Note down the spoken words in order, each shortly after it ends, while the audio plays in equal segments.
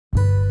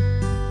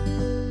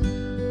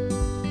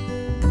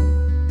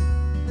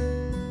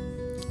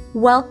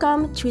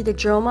Welcome to the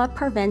JOMA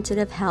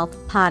Preventative Health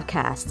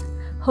Podcast,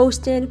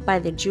 hosted by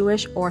the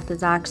Jewish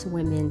Orthodox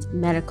Women's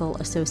Medical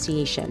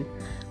Association.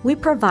 We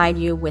provide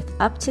you with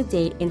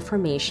up-to-date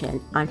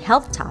information on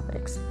health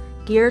topics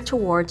geared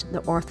towards the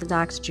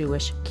Orthodox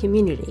Jewish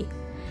community.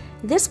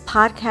 This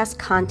podcast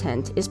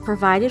content is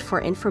provided for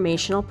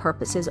informational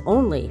purposes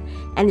only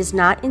and is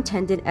not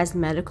intended as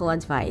medical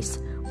advice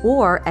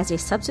or as a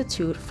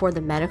substitute for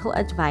the medical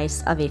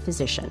advice of a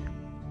physician.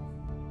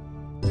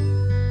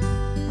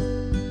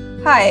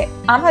 Hi,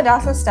 I'm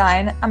Hadassah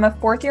Stein. I'm a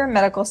fourth-year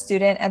medical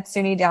student at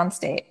SUNY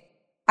Downstate.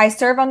 I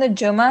serve on the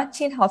JOMA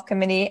Teen Health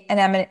Committee and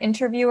am an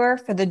interviewer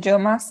for the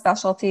JOMA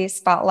Specialty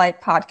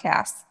Spotlight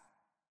podcast.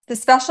 The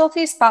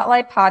Specialty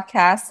Spotlight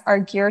podcasts are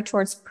geared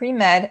towards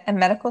pre-med and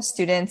medical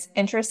students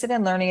interested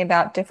in learning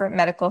about different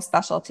medical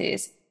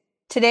specialties.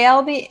 Today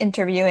I'll be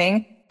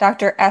interviewing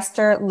Dr.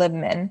 Esther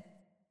Libman.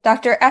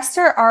 Dr.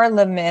 Esther R.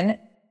 Libman,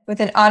 with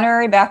an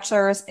honorary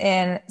bachelor's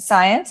in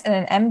science and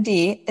an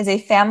MD, is a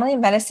family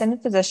medicine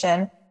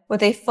physician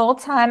with a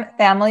full-time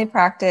family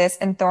practice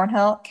in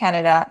Thornhill,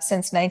 Canada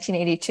since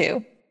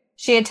 1982.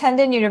 She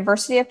attended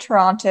University of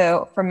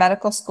Toronto for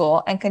medical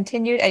school and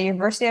continued at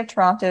University of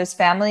Toronto's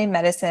Family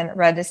Medicine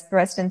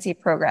residency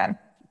program.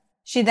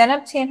 She then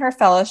obtained her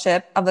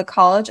fellowship of the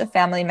College of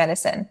Family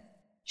Medicine.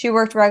 She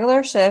worked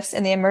regular shifts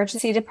in the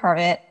emergency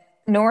department,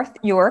 North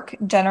York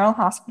General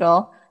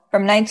Hospital,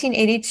 from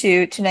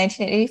 1982 to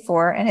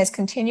 1984, and has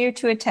continued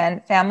to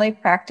attend family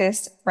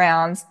practice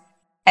rounds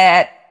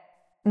at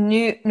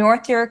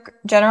North York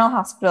General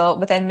Hospital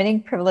with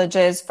admitting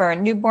privileges for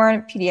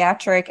newborn,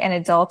 pediatric, and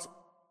adult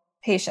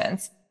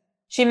patients.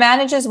 She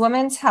manages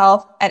women's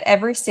health at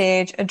every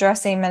stage,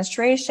 addressing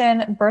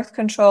menstruation, birth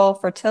control,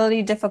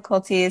 fertility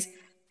difficulties,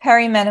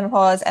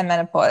 perimenopause, and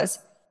menopause.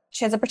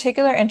 She has a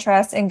particular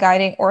interest in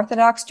guiding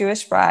Orthodox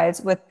Jewish brides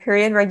with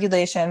period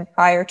regulation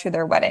prior to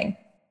their wedding.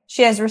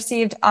 She has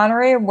received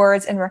honorary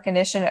awards in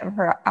recognition of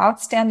her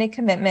outstanding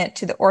commitment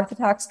to the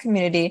Orthodox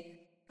community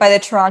by the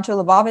Toronto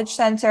Lubavitch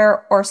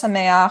Center, Or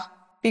Sameach,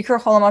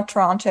 Bikur Cholam of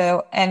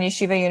Toronto, and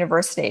Yeshiva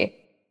University.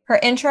 Her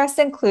interests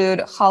include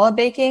challah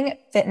baking,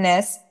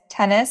 fitness,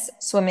 tennis,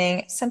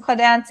 swimming, simcha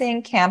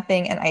dancing,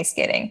 camping, and ice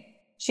skating.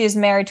 She is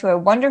married to a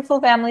wonderful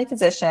family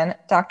physician,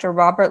 Dr.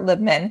 Robert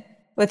Libman,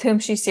 with whom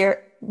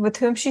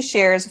she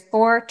shares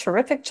 4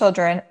 terrific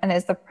children and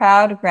is the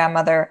proud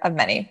grandmother of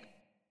many.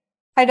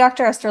 Hi,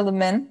 Dr. Esther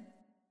Libman.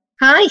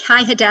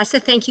 Hi, Hadassah.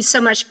 Thank you so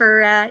much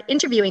for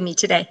interviewing me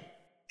today.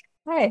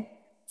 Hi.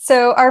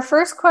 So our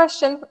first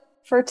question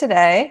for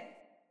today,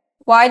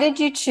 why did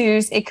you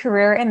choose a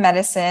career in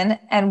medicine,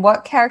 and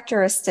what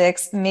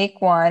characteristics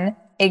make one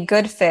a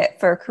good fit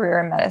for a career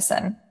in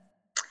medicine?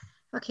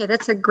 Okay,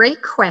 that's a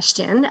great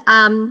question.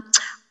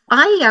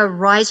 I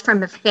rise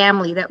from a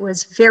family that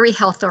was very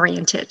health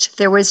oriented.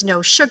 There was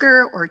no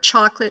sugar or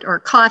chocolate or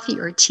coffee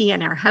or tea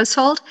in our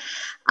household.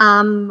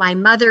 My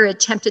mother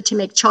attempted to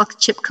make chocolate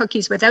chip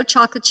cookies without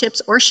chocolate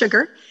chips or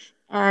sugar,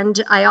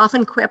 and I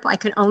often quip I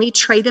could only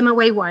trade them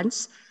away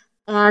once.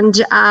 And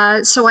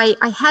so I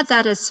had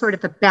that as sort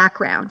of a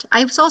background.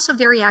 I was also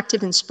very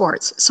active in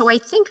sports, so I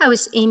think I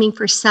was aiming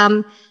for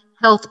some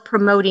health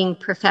promoting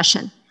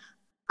profession.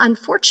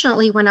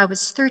 Unfortunately, when I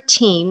was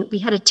 13, we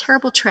had a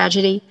terrible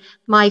tragedy.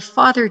 My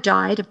father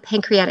died of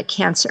pancreatic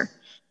cancer.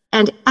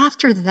 And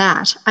after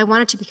that, I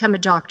wanted to become a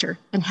doctor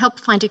and help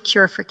find a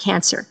cure for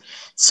cancer.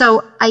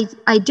 So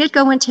I did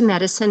go into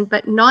medicine,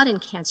 but not in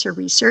cancer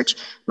research.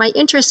 My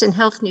interest in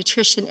health,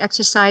 nutrition,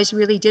 exercise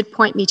really did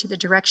point me to the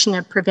direction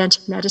of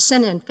preventive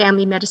medicine, and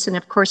family medicine,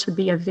 of course, would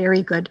be a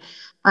very good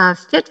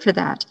fit for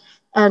that.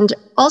 And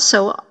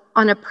also,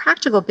 on a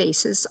practical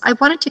basis, I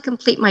wanted to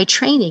complete my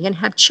training and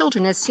have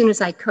children as soon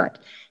as I could.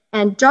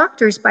 And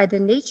doctors, by the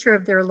nature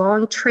of their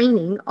long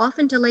training,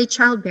 often delay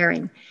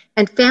childbearing.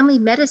 And family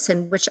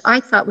medicine, which I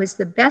thought was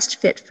the best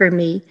fit for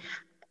me,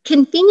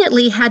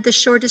 conveniently had the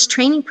shortest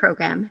training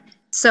program.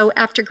 So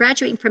after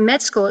graduating from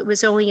med school, it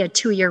was only a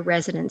 2-year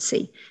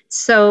residency.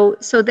 So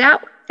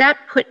that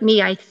put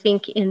me, I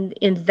think,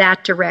 in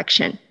that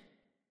direction.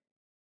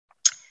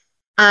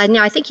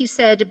 Now, I think you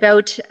said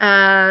about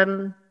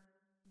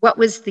what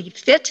was the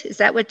fit? Is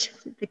that what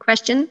the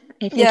question?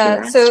 I think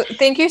yeah, so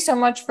thank you so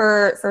much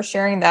for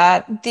sharing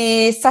that.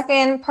 The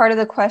second part of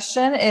the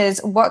question is,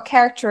 what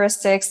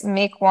characteristics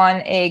make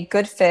one a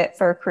good fit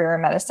for a career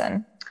in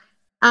medicine?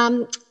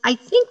 I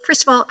think,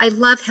 first of all, I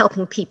love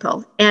helping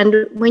people.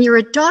 And when you're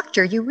a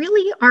doctor, you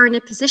really are in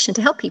a position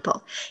to help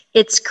people.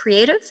 It's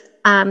creative.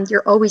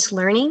 You're always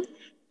learning.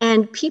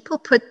 And people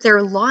put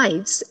their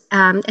lives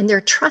and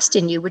their trust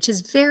in you, which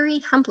is very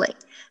humbling.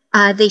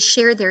 They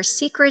share their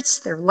secrets,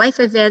 their life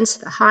events,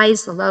 the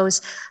highs, the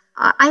lows.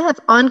 I have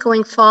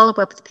ongoing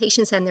follow-up with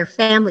patients and their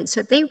families.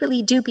 So they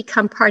really do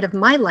become part of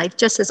my life,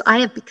 just as I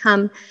have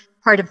become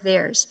part of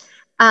theirs.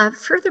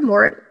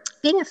 Furthermore,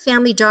 being a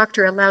family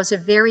doctor allows a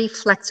very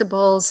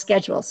flexible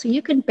schedule. So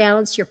you can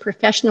balance your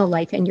professional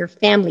life and your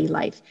family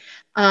life.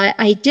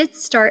 I did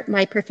start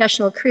my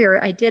professional career.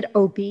 I did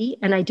OB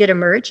and I did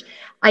emerge.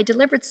 I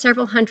delivered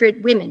several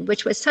hundred women,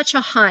 which was such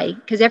a high,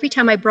 because every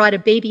time I brought a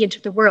baby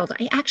into the world,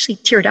 I actually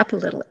teared up a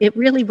little. It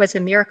really was a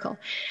miracle.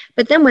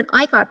 But then when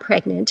I got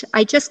pregnant,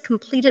 I just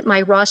completed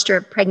my roster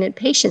of pregnant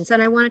patients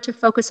and I wanted to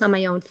focus on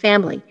my own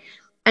family.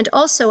 And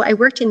also, I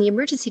worked in the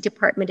emergency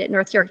department at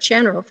North York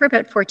General for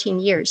about 14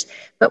 years.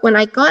 But when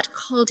I got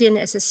called in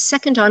as a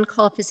second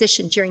on-call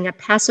physician during a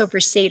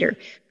Passover Seder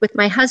with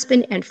my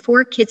husband and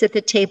 4 kids at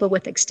the table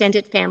with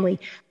extended family,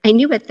 I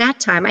knew at that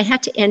time I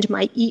had to end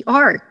my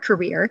ER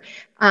career,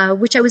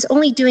 which I was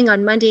only doing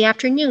on Monday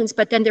afternoons.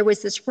 But then there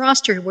was this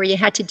roster where you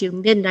had to do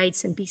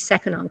midnights and be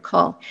second on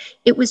call.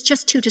 It was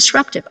just too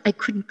disruptive. I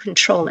couldn't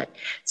control it.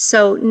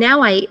 So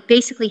now I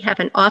basically have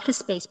an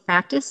office-based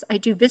practice. I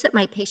do visit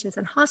my patients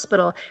in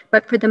hospital,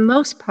 but for the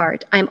most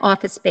part, I'm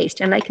office-based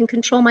and I can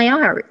control my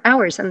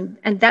hours, and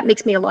that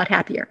makes me a lot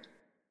happier.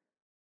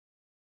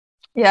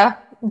 Yeah,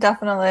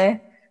 definitely.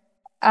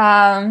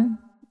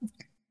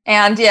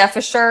 And yeah,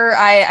 for sure.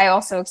 I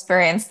also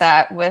experienced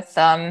that with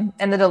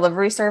in the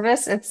delivery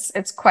service.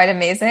 It's quite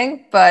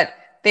amazing, but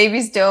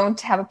babies don't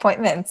have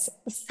appointments.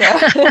 So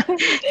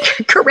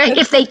correct.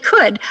 If they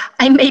could,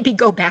 I maybe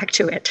go back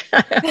to it.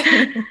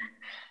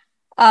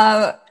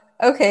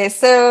 Okay,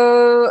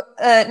 so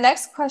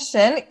next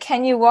question.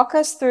 Can you walk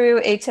us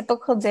through a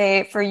typical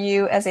day for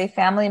you as a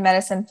family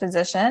medicine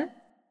physician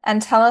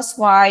and tell us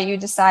why you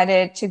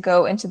decided to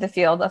go into the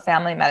field of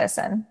family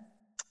medicine?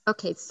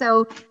 Okay,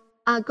 so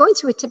going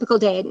through a typical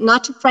day,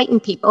 not to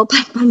frighten people,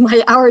 but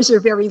my hours are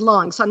very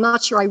long, so I'm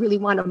not sure I really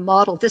want to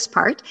model this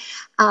part.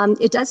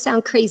 It does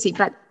sound crazy,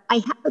 but I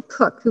have a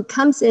cook who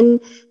comes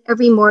in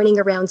every morning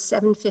around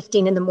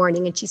 7:15 in the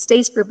morning, and she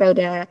stays for about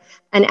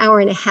an hour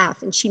and a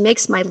half, and she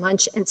makes my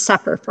lunch and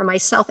supper for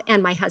myself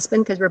and my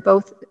husband, because we're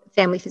both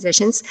family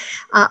physicians.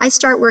 I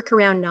start work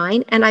around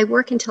 9, and I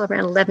work until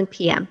around 11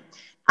 p.m.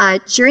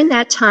 During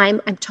that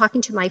time, I'm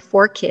talking to my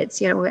 4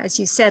 kids. You know, as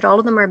you said, all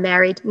of them are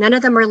married. None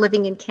of them are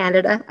living in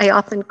Canada. I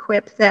often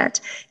quip that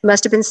it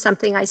must have been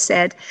something I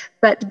said.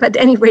 But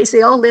anyways,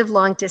 they all live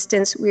long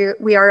distance.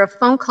 We are a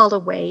phone call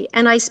away,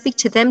 and I speak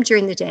to them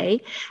during the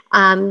day.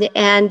 And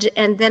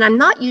then I'm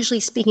not usually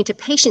speaking to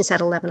patients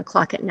at 11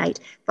 o'clock at night,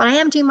 but I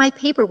am doing my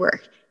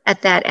paperwork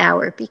at that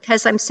hour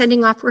because I'm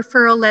sending off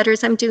referral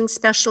letters. I'm doing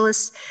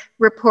specialist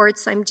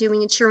reports. I'm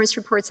doing insurance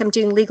reports. I'm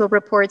doing legal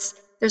reports.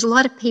 There's a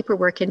lot of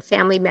paperwork in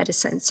family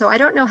medicine. So I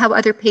don't know how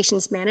other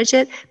patients manage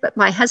it, but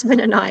my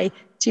husband and I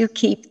do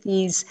keep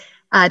these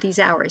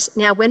hours.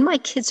 Now, when my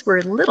kids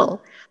were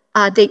little,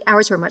 the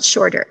hours were much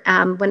shorter.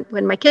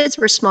 When my kids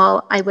were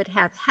small, I would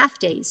have half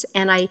days,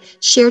 and I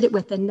shared it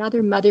with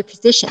another mother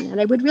physician,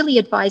 and I would really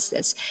advise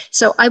this.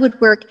 So I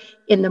would work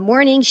in the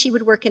morning, she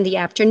would work in the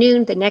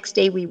afternoon. The next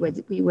day we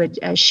would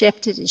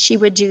shift. She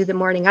would do the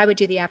morning, I would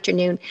do the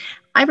afternoon.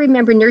 I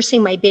remember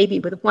nursing my baby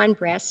with one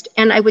breast,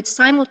 and I would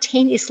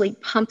simultaneously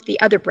pump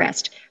the other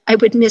breast. I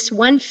would miss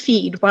one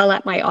feed while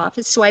at my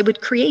office, so I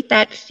would create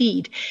that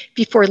feed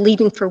before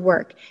leaving for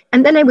work.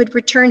 And then I would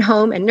return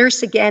home and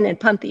nurse again and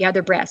pump the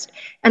other breast.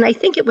 And I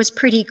think it was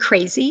pretty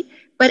crazy,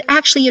 but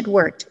actually it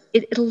worked.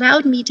 It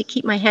allowed me to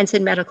keep my hands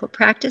in medical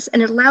practice,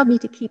 and it allowed me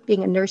to keep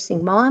being a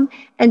nursing mom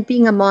and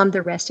being a mom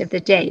the rest of the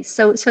day.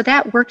 So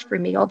that worked for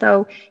me,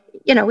 although,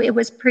 you know, it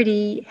was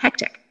pretty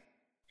hectic.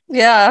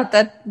 Yeah,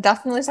 that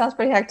definitely sounds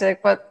pretty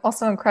hectic, but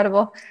also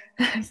incredible.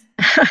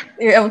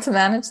 You're able to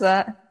manage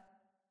that.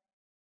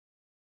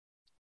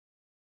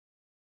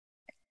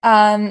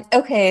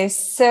 Okay,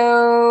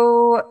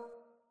 so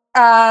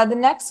the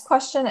next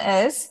question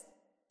is,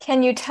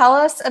 can you tell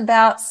us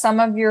about some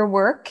of your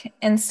work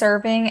in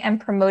serving and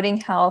promoting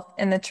health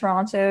in the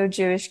Toronto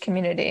Jewish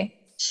community?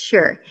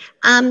 Sure.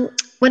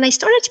 When I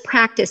started to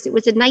practice, it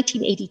was in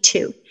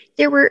 1982.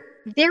 There were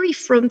very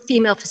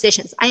female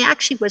physicians. I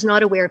actually was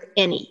not aware of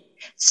any.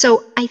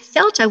 So I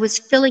felt I was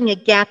filling a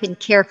gap in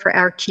care for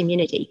our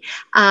community.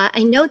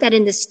 I know that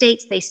in the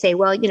States, they say,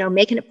 well, you know,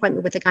 make an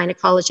appointment with a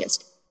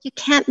gynecologist. You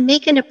can't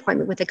make an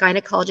appointment with a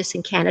gynecologist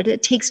in Canada.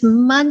 It takes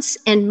months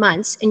and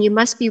months, and you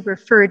must be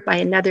referred by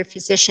another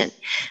physician.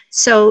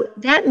 So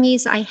that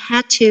means I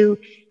had to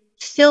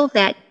fill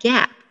that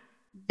gap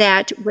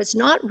that was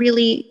not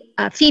really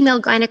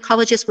female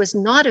gynecologist was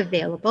not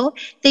available.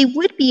 They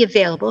would be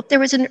available if there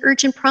was an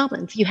urgent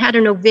problem. If you had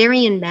an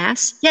ovarian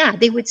mass, yeah,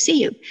 they would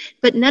see you.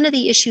 But none of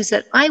the issues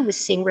that I was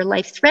seeing were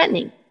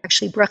life-threatening,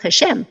 actually, Baruch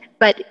Hashem.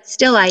 But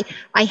still, I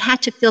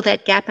had to fill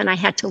that gap, and I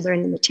had to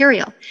learn the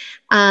material.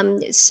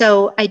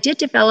 So I did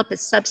develop a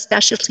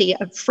subspecialty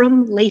of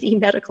from lady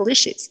medical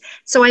issues.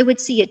 So I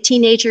would see a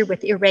teenager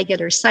with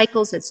irregular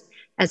cycles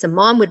as a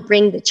mom would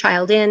bring the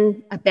child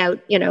in about,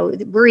 you know,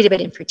 worried about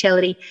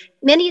infertility.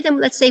 Many of them,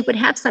 let's say, would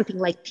have something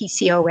like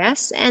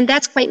PCOS, and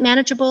that's quite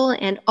manageable,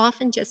 and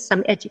often just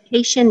some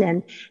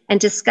education and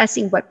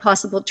discussing what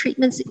possible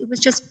treatments. It was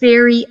just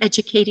very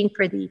educating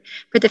for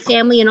the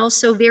family, and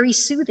also very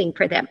soothing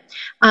for them.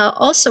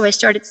 Also, I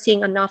started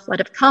seeing an awful lot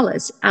of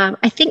callas.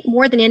 I think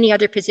more than any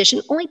other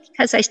physician, only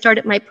because I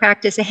started my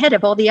practice ahead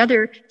of all the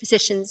other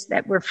physicians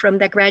that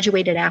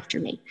graduated after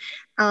me.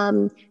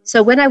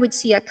 So when I would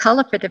see a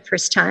Kala for the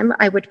first time,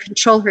 I would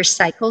control her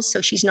cycles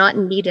so she's not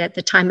in need at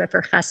the time of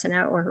her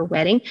chasana or her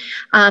wedding.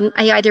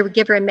 I either would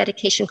give her a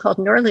medication called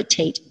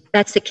Norlutate.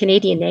 That's the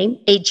Canadian name.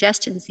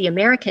 Agestin is the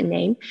American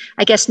name.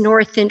 I guess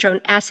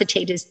norethindrone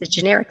acetate is the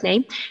generic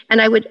name.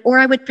 And I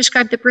would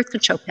prescribe the birth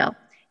control pill.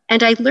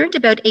 And I learned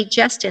about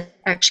agestin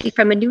actually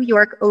from a New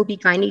York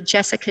OB-GYN,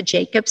 Jessica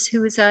Jacobs,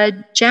 who is a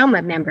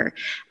JAUMA member.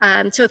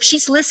 So if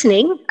she's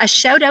listening, a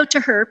shout out to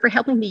her for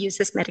helping me use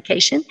this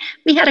medication.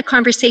 We had a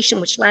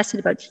conversation which lasted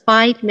about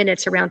 5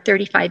 minutes around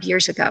 35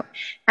 years ago.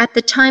 At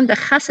the time, the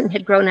chassan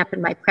had grown up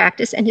in my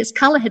practice and his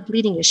kala had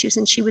bleeding issues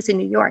and she was in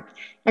New York.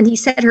 And he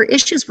said her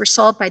issues were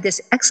solved by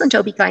this excellent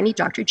OB-GYN,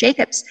 Dr.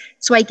 Jacobs.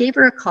 So I gave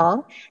her a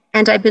call.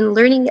 And I've been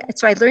learning,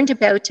 so I learned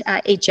about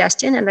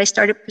agestin and I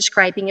started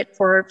prescribing it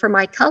for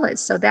my kalas.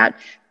 So that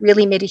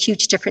really made a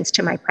huge difference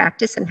to my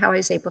practice and how I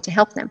was able to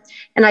help them.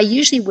 And I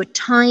usually would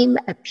time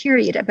a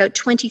period about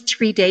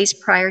 23 days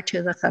prior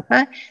to the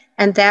chuppah.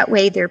 And that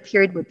way their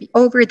period would be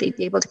over, they'd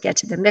be able to get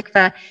to the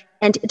mikveh.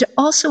 And it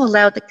also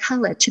allowed the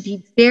kala to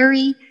be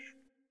very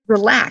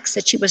relaxed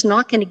that she was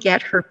not going to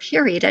get her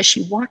period as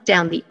she walked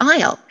down the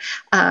aisle,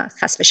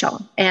 chas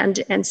v'shalom.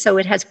 And so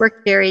it has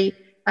worked very,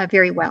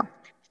 very well.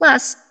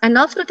 Plus,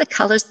 enough of the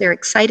colors, they're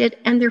excited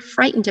and they're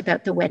frightened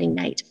about the wedding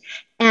night.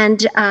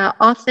 And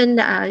often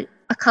a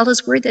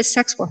color's worried that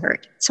sex will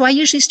hurt. So I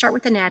usually start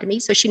with anatomy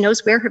so she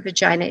knows where her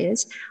vagina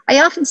is. I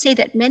often say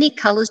that many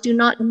colors do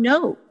not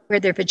know where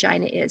their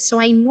vagina is.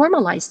 So I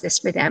normalize this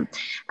for them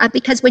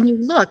because when you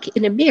look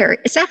in a mirror,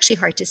 it's actually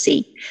hard to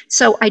see.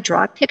 So I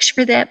draw a picture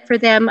for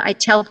them. I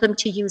tell them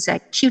to use a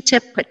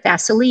Q-tip, put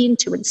Vaseline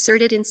to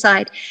insert it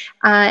inside.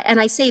 And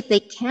I say if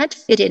they can't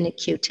fit in a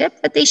Q-tip,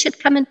 that they should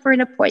come in for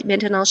an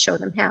appointment and I'll show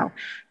them how.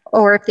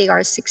 Or if they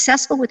are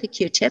successful with a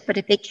Q-tip, but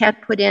if they can't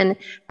put in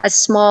a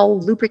small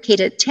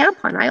lubricated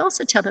tampon, I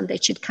also tell them they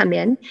should come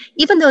in,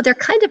 even though they're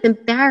kind of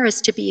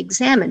embarrassed to be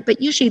examined,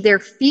 but usually their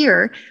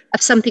fear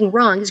of something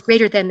wrong is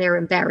greater than their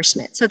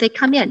embarrassment. So they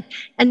come in.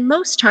 And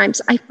most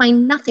times I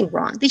find nothing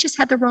wrong. They just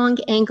have the wrong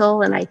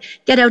angle and I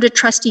get out a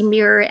trusty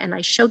mirror and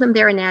I show them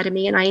their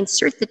anatomy and I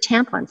insert the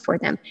tampon for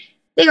them.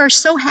 They are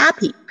so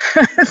happy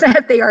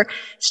that they are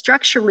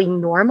structurally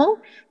normal.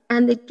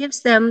 And it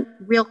gives them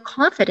real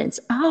confidence.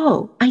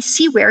 Oh, I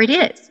see where it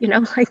is.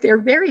 Like they're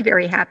very,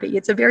 very happy.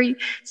 It's a very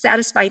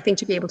satisfying thing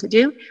to be able to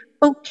do.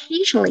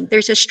 Occasionally,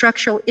 there's a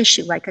structural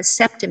issue like a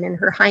septum in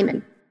her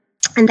hymen.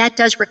 And that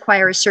does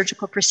require a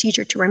surgical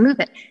procedure to remove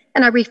it.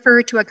 And I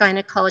refer to a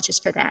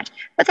gynecologist for that.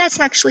 But that's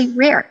actually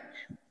rare.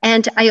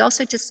 And I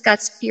also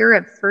discuss fear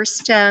of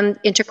first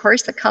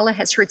intercourse. The kala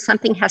has heard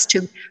something has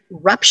to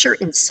rupture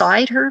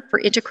inside her for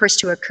intercourse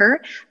to occur.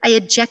 I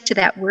object to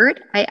that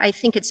word. I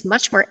think it's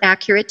much more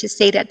accurate to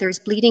say that there's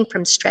bleeding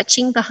from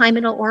stretching the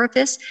hymenal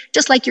orifice,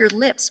 just like your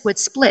lips would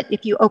split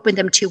if you opened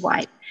them too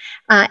wide.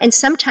 And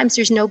sometimes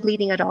there's no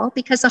bleeding at all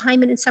because the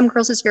hymen in some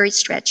girls is very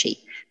stretchy.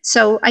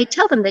 So I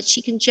tell them that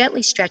she can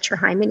gently stretch her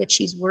hymen if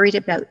she's worried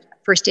about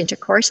first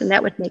intercourse, and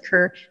that would make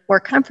her more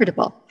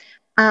comfortable.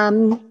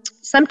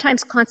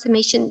 Sometimes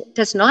consummation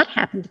does not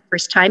happen the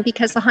first time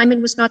because the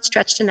hymen was not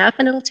stretched enough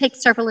and it'll take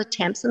several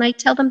attempts. And I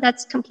tell them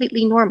that's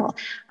completely normal.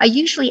 I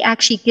usually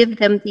actually give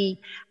them the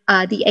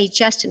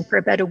agestin for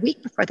about a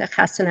week before the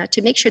chasana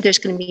to make sure there's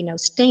going to be no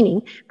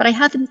staining, but I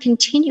have them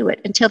continue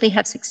it until they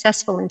have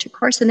successful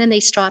intercourse and then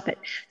they stop it.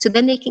 So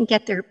then they can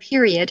get their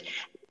period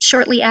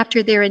shortly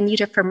after they're in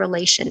need of from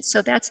relations.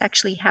 So that's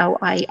actually how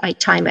I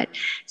time it.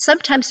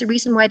 Sometimes the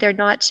reason why they're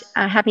not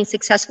having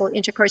successful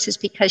intercourse is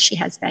because she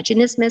has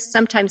vaginismus.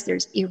 Sometimes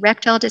there's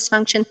erectile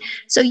dysfunction.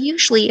 So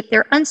usually if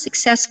they're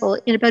unsuccessful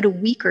in about a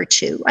week or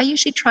two, I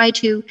usually try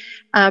to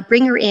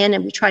bring her in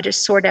and we try to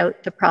sort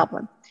out the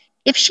problem.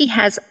 If she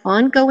has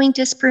ongoing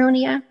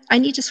dyspareunia, I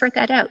need to sort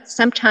that out.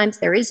 Sometimes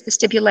there is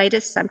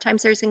vestibulitis,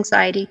 sometimes there's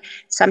anxiety,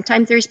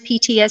 sometimes there's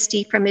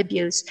PTSD from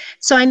abuse.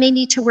 So I may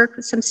need to work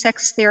with some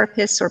sex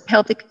therapists or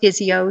pelvic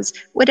physios,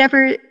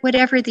 whatever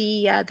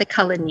the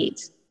kala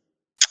needs.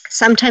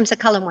 Sometimes the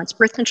kala wants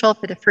birth control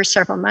for the first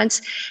several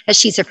months as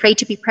she's afraid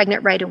to be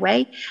pregnant right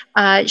away.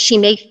 She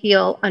may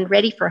feel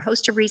unready for a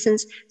host of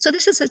reasons. So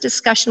this is a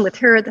discussion with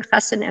her, the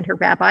chassan, and her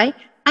rabbi.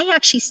 I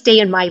actually stay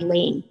in my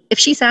lane. If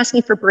she's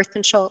asking for birth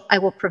control, I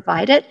will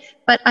provide it,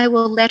 but I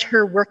will let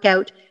her work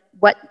out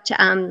what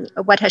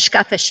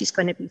hashkafa she's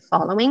going to be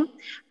following.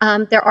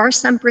 There are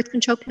some birth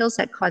control pills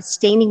that cause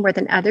staining more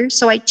than others,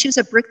 so I choose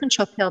a birth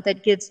control pill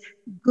that gives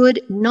good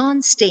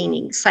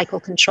non-staining cycle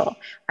control.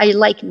 I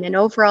like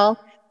Minovrol.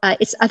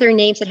 It's other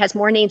names. It has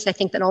more names, I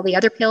think, than all the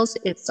other pills.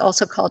 It's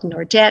also called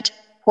Nordet,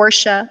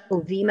 Portia,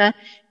 Ovima,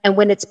 and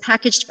when it's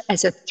packaged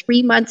as a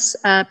 3 months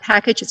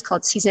package, it's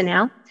called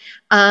Seasonal.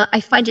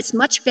 I find it's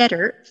much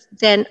better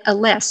than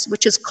Alesse,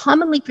 which is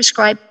commonly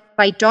prescribed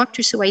by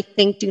doctors who I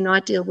think do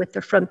not deal with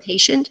the from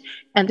patient,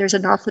 and there's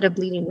an awful lot of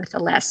bleeding with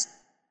Alesse.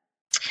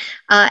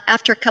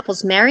 After a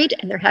couple's married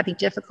and they're having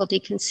difficulty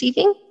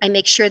conceiving, I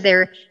make sure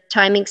they're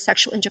timing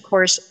sexual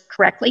intercourse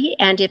correctly,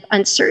 and if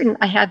uncertain,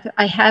 I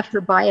have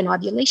her buy an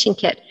ovulation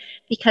kit.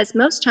 because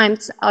most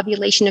times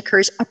ovulation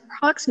occurs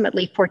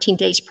approximately 14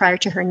 days prior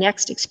to her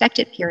next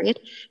expected period.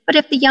 But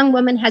if the young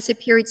woman has a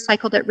period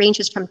cycle that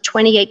ranges from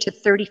 28 to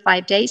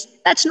 35 days,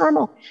 that's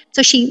normal.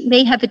 So she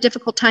may have a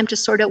difficult time to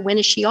sort out when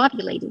is she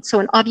ovulating.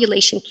 So an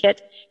ovulation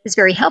kit is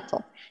very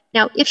helpful.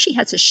 Now, if she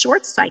has a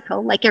short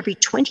cycle, like every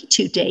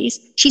 22 days,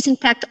 she's in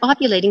fact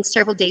ovulating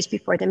several days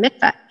before the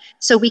mikvah.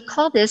 So we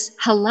call this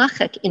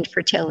halachic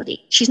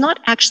infertility. She's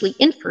not actually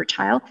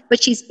infertile,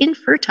 but she's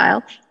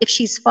infertile if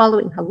she's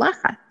following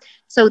halacha.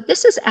 So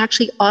this is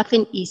actually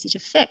often easy to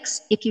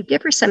fix. If you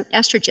give her some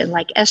estrogen,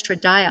 like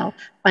estradiol,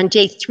 on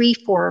day 3,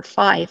 4, or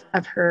 5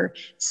 of her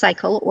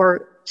cycle,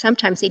 or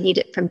sometimes they need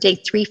it from day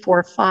 3,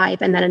 4,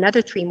 5, and then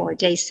another 3 more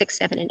days, 6,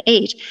 7, and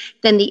 8,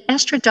 then the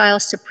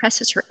estradiol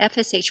suppresses her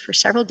FSH for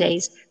several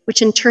days,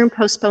 which in turn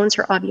postpones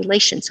her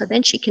ovulation. So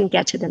then she can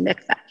get to the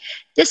mikveh.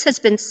 This has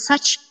been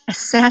such a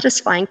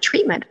satisfying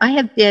treatment. I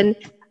have been,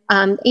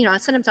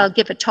 sometimes I'll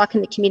give a talk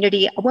in the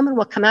community. A woman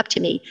will come up to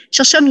me.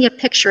 She'll show me a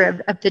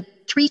picture of the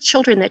 3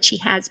 children that she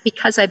has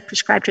because I've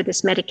prescribed her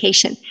this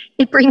medication.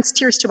 It brings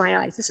tears to my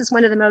eyes. This is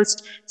one of the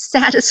most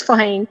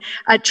satisfying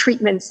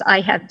treatments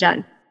I have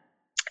done.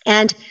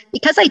 And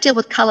because I deal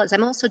with Cullas,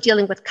 I'm also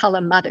dealing with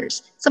Culla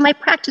mothers. So my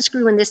practice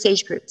grew in this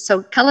age group.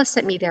 So Culla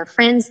sent me their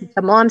friends,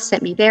 the moms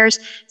sent me theirs.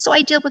 So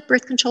I deal with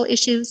birth control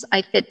issues.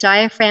 I fit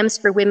diaphragms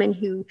for women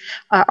who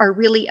are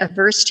really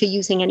averse to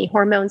using any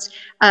hormones.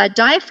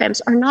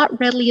 Diaphragms are not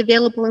readily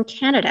available in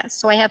Canada.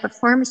 So I have a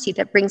pharmacy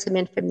that brings them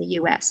in from the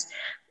US.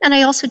 And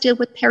I also deal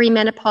with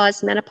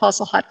perimenopause,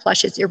 menopausal hot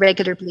flushes,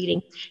 irregular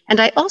bleeding. And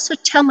I also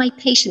tell my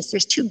patients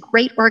there's 2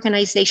 great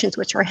organizations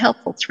which are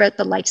helpful throughout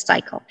the life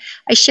cycle.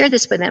 I share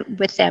this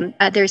with them.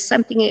 There's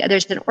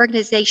an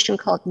organization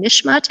called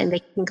Nishmat, and they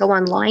can go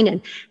online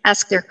and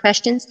ask their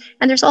questions.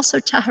 And there's also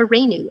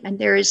Taharenu, and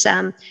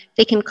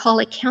they can call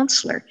a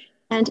counselor.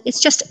 And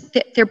it's just,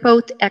 they're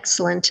both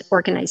excellent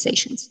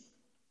organizations.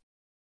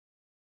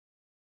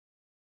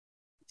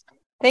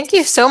 Thank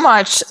you so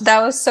much.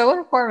 That was so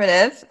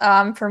informative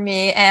for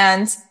me.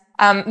 And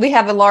we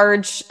have a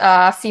large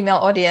female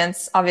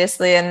audience,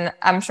 obviously, and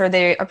I'm sure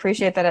they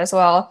appreciate that as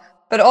well.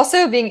 But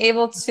also being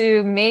able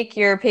to make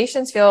your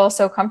patients feel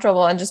so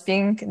comfortable and just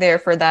being there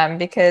for them,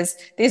 because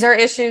these are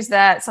issues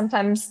that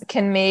sometimes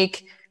can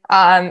make,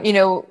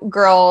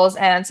 girls,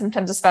 and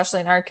sometimes especially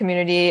in our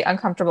community,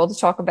 uncomfortable to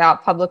talk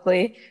about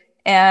publicly.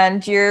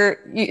 And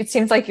it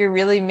seems like you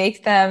really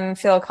make them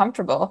feel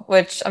comfortable,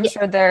 which I'm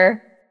sure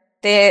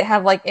they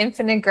have like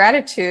infinite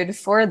gratitude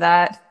for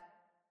that.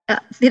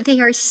 They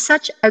are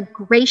such a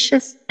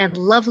gracious and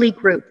lovely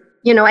group.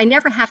 I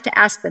never have to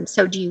ask them,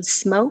 so do you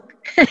smoke?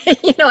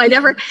 I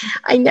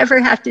never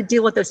have to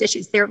deal with those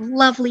issues. They're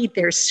lovely,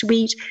 they're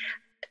sweet,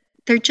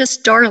 they're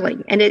just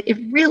darling. And it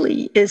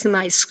really is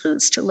my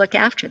schus to look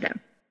after them.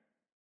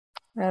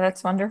 Yeah,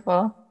 that's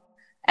wonderful.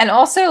 And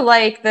also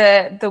like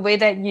the way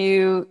that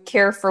you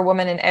care for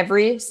women in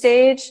every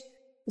stage.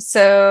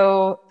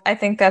 So I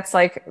think that's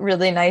like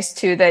really nice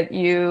too, that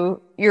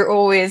you're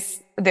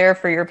always there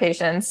for your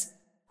patients,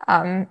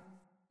 no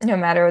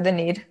matter the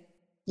need.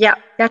 Yeah,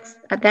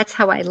 that's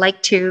how I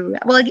like to.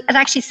 Well, it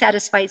actually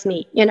satisfies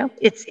me.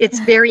 It's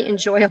very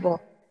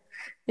enjoyable.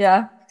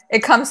 Yeah,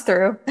 it comes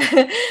through.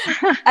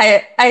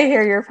 I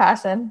hear your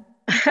passion.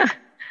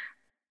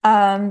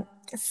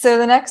 So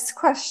the next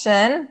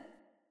question: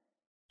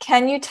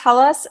 can you tell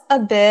us a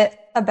bit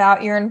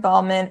about your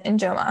involvement in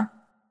JOMA?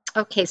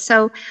 Okay,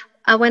 so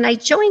when I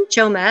joined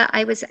JOMA,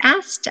 I was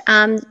asked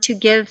to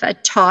give a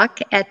talk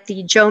at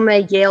the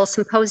JOMA Yale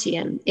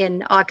Symposium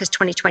in August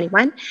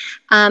 2021.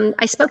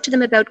 I spoke to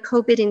them about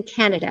COVID in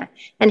Canada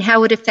and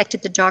how it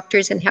affected the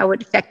doctors and how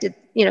it affected,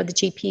 the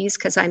GPs,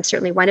 because I'm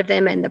certainly one of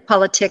them, and the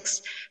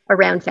politics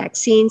around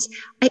vaccines.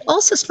 I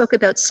also spoke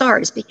about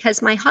SARS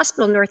because my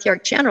hospital, North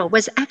York General,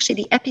 was actually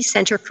the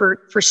epicenter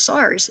for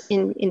SARS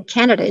in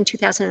Canada in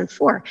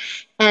 2004.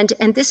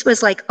 And this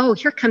was like, oh,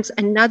 here comes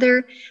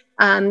another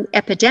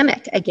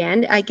epidemic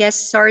again. I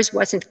guess SARS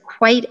wasn't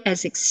quite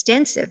as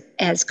extensive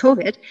as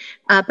COVID,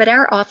 but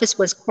our office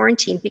was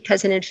quarantined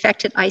because an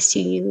infected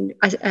ICU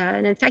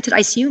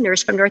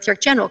nurse from North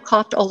York General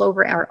coughed all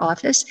over our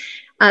office.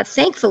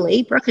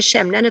 Thankfully, Baruch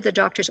Hashem, none of the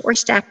doctors or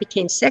staff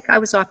became sick. I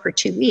was off for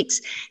 2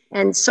 weeks.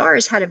 And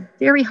SARS had a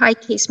very high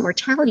case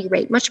mortality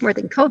rate, much more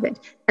than COVID,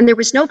 and there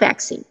was no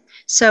vaccine.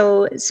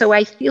 So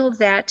I feel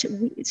that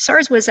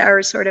SARS was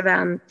our sort of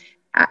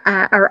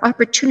our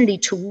opportunity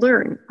to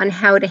learn on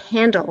how to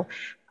handle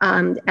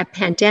a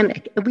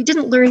pandemic. We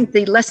didn't learn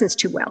the lessons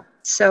too well.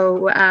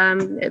 So,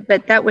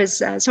 but that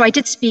was, so I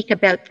did speak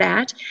about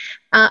that.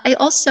 I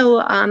also,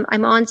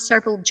 I'm on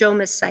several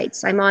JOMA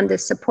sites. I'm on the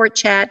support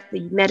chat,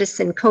 the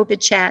medicine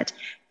COVID chat,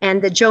 and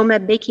the JOMA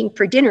making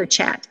for dinner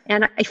chat.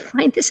 And I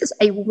find this is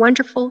a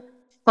wonderful,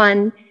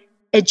 fun,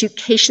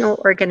 educational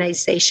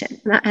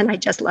organization. And I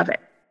just love it.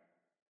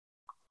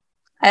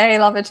 I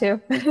love it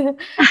too.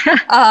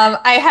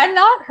 I had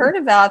not heard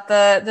about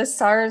the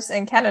SARS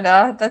in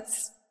Canada.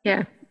 That's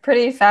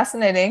pretty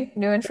fascinating,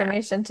 new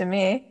information to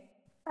me.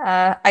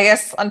 I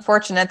guess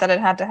unfortunate that it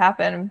had to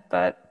happen,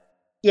 but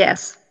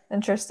yes,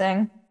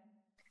 interesting.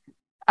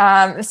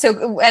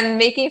 And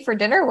making for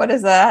dinner, what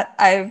is that?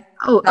 I'm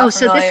Oh, not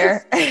so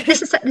familiar.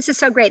 this is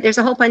so great. There's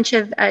a whole bunch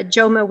of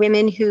Joma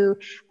women who,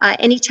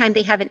 anytime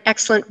they have an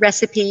excellent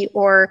recipe,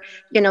 or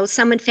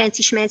someone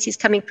fancy schmancy is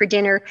coming for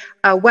dinner,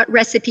 what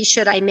recipe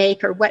should I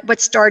make, or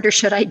what starter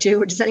should I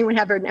do, or does anyone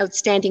have an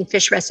outstanding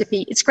fish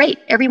recipe? It's great.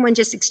 Everyone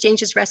just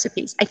exchanges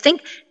recipes. I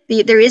think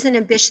there is an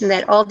ambition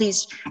that all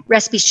these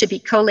recipes should be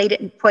collated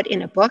and put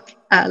in a book,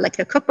 like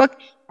a cookbook.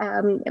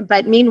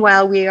 But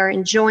meanwhile, we are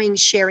enjoying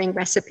sharing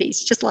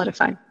recipes. Just a lot of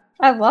fun.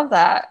 I love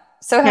that.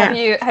 So have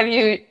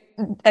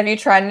you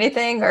tried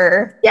anything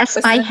or? Yes,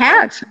 I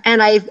have.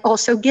 And I've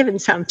also given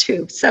some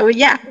too. So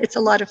yeah, it's a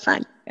lot of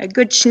fun. A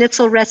good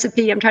schnitzel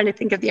recipe. I'm trying to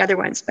think of the other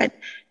ones, but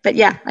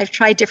yeah, I've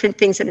tried different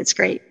things and it's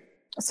great.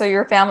 So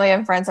your family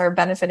and friends are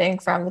benefiting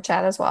from the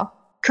chat as well.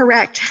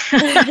 Correct.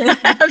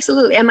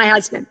 Absolutely. And my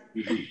husband.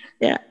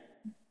 Yeah.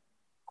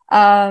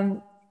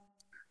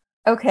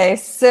 Okay.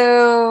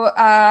 So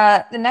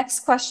the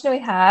next question we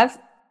have,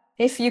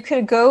 if you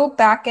could go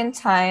back in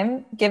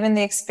time, given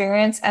the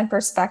experience and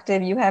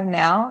perspective you have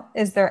now,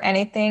 is there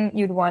anything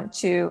you'd want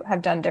to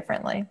have done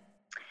differently?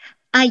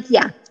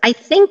 Yeah, I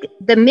think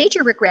the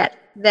major regret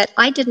that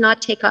I did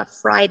not take off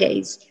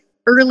Fridays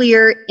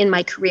earlier in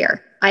my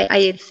career.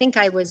 I think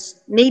I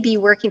was maybe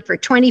working for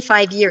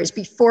 25 years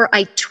before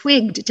I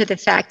twigged to the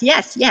fact,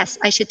 yes,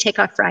 I should take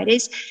off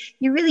Fridays.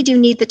 You really do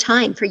need the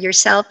time for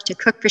yourself to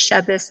cook for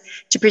Shabbos,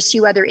 to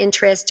pursue other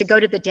interests, to go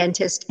to the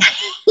dentist.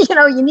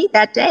 You need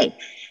that day.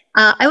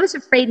 I was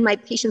afraid my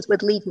patients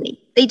would leave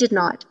me. They did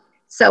not.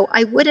 So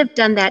I would have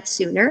done that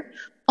sooner.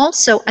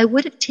 Also, I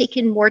would have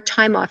taken more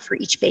time off for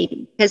each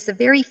baby, because the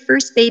very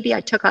first baby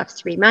I took off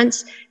 3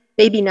 months,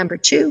 baby number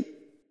 2,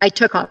 I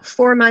took off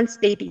 4 months,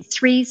 baby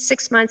 3,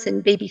 6 months,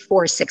 and baby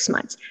 4, 6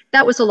 months.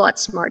 That was a lot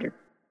smarter.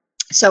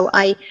 So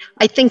I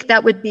think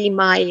that would be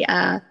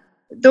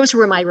those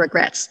were my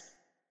regrets.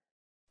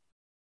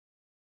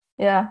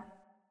 Yeah,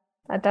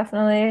 that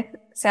definitely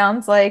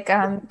sounds like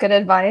good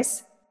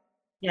advice.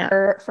 Yeah.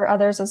 For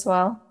others as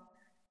well.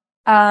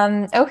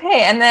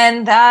 Okay, and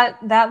then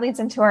that leads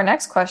into our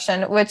next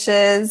question, which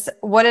is,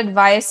 what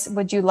advice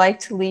would you like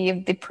to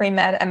leave the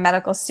pre-med and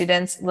medical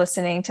students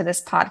listening to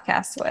this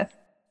podcast with?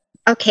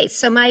 Okay,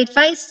 so my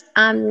advice,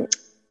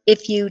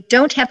 if you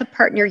don't have a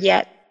partner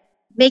yet,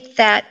 make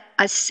that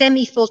a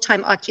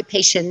semi-full-time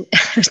occupation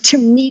to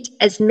meet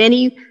as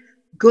many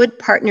good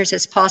partners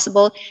as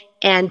possible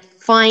and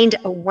find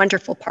a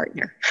wonderful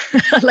partner.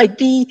 Like,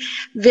 be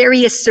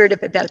very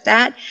assertive about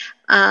that.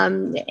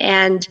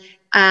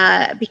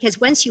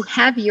 Because once you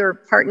have your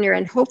partner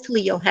and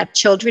hopefully you'll have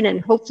children and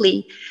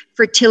hopefully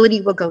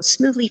fertility will go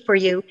smoothly for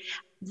you,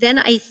 then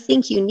I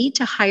think you need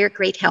to hire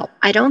great help.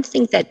 I don't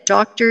think that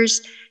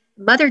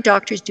mother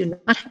doctors do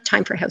not have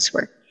time for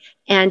housework.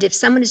 And if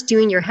someone is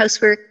doing your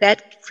housework,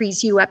 that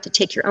frees you up to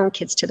take your own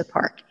kids to the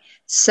park.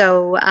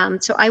 So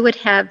I would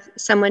have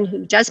someone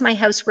who does my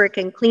housework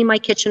and clean my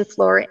kitchen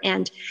floor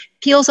and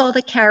peels all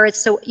the carrots.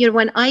 So,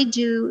 when I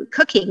do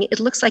cooking, it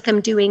looks like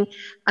I'm doing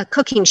a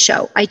cooking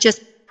show. I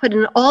just put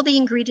in all the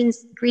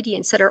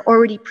ingredients that are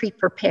already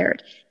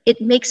pre-prepared. It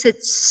makes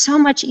it so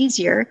much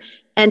easier.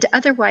 And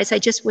otherwise, I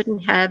just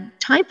wouldn't have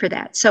time for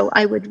that. So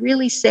I would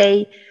really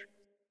say,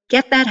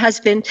 get that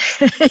husband,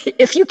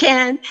 if you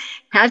can,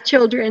 have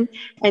children,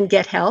 and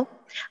get help.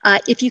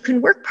 If you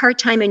can work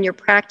part-time in your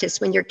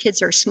practice when your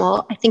kids are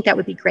small, I think that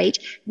would be great.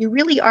 You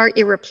really are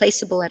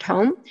irreplaceable at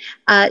home.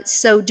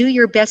 So do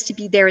your best to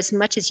be there as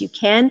much as you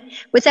can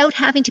without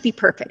having to be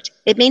perfect.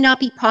 It may not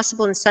be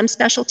possible in some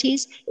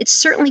specialties. It's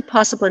certainly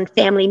possible in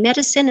family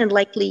medicine and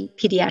likely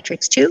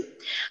pediatrics too.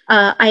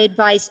 I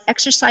advise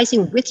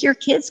exercising with your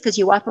kids because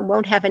you often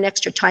won't have an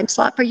extra time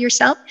slot for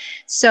yourself.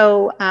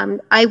 So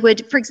I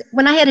would, for example,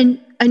 when I had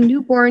a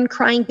newborn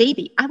crying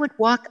baby, I would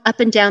walk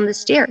up and down the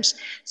stairs.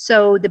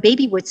 So the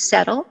baby would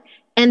settle,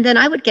 and then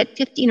I would get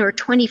 15 or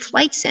 20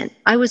 flights in.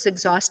 I was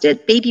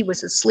exhausted. Baby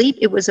was asleep.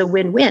 It was a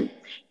win-win.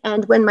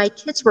 And when my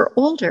kids were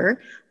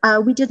older,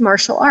 we did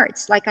martial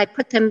arts. Like I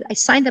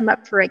signed them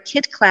up for a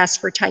kid class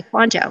for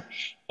Taekwondo.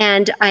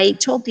 And I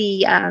told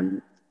the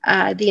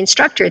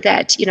instructor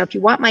that, if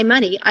you want my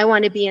money, I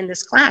want to be in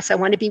this class. I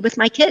want to be with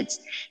my kids.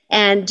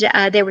 And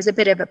there was a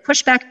bit of a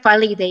pushback.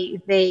 Finally,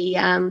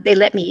 they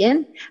let me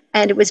in,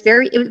 and it was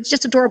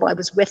just adorable. I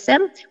was with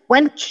them.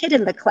 One kid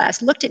in the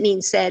class looked at me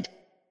and said,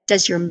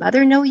 "Does your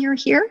mother know you're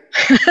here?"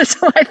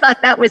 So I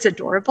thought that was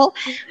adorable.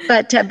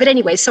 But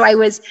anyway, so I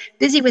was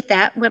busy with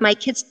that. When my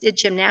kids did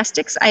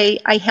gymnastics,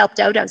 I helped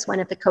out. I was one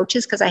of the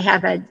coaches because I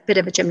have a bit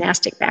of a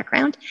gymnastic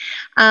background.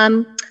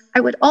 I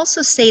would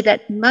also say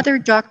that mother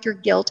doctor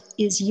guilt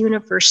is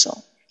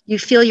universal. You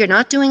feel you're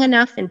not doing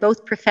enough in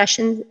both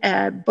professions,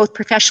 both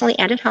professionally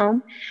and at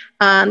home.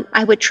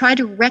 I would try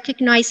to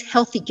recognize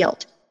healthy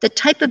guilt, the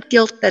type of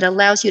guilt that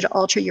allows you to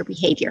alter your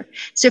behavior.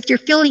 So if you're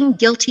feeling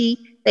guilty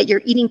that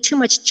you're eating too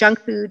much junk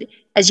food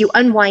as you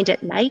unwind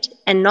at night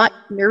and not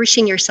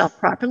nourishing yourself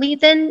properly,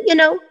 then,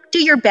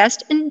 do your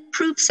best and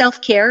improve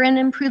self-care and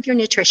improve your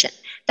nutrition.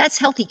 That's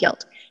healthy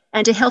guilt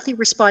and a healthy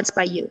response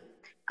by you.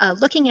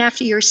 Looking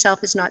after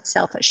yourself is not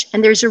selfish.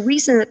 And there's a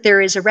reason that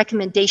there is a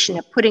recommendation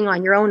of putting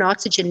on your own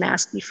oxygen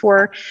mask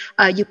before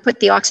you put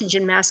the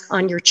oxygen mask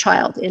on your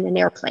child in an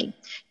airplane.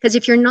 Because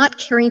if you're not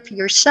caring for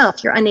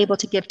yourself, you're unable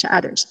to give to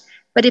others.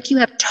 But if you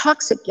have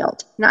toxic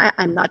guilt,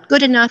 I'm not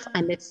good enough,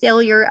 I'm a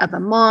failure of a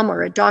mom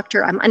or a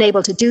doctor, I'm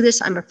unable to do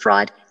this, I'm a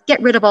fraud,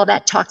 get rid of all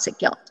that toxic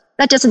guilt.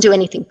 That doesn't do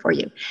anything for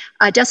you.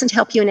 It doesn't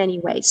help you in any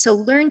way. So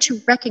learn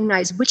to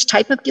recognize which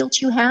type of guilt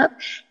you have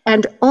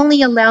and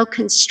only allow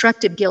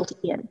constructive guilt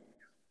in.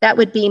 That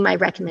would be my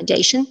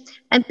recommendation.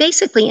 And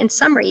basically, in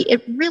summary,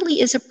 it really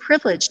is a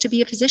privilege to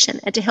be a physician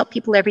and to help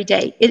people every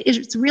day. It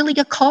is really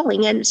a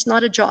calling and it's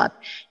not a job.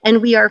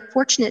 And we are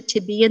fortunate to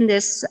be in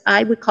this,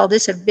 I would call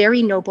this a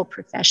very noble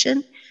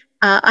profession.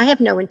 I have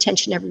no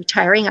intention of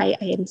retiring. I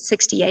am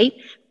 68.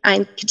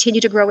 I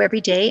continue to grow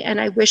every day, and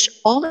I wish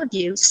all of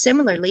you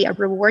similarly a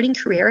rewarding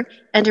career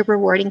and a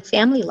rewarding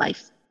family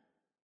life.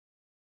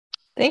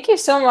 Thank you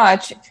so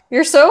much.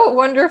 You're so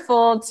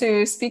wonderful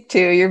to speak to.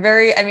 You're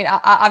very,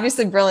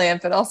 obviously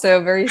brilliant, but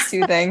also very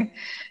soothing.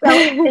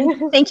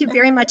 Well, thank you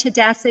very much,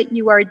 Hadassah.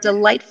 You are a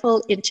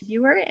delightful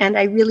interviewer, and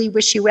I really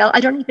wish you well. I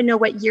don't even know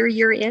what year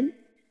you're in.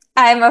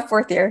 I'm a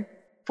fourth year.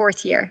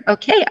 Fourth year.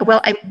 Okay.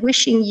 Well, I'm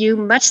wishing you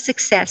much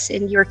success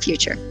in your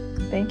future.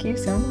 Thank you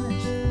so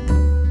much.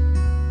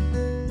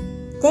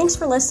 Thanks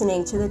for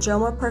listening to the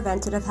JOMA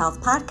Preventative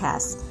Health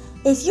Podcast.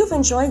 If you've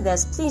enjoyed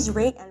this, please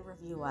rate and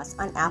review us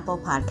on Apple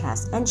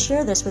Podcasts and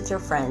share this with your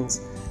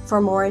friends.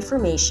 For more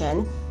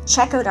information,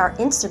 check out our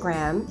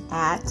Instagram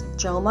at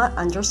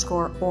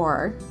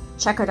JOMA_org.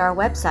 Check out our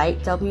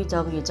website,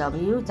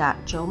 www.joma.org,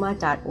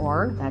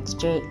 that's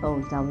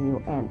JOWMA.org,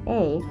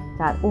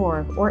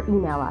 or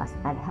email us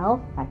at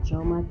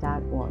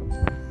health@joma.org.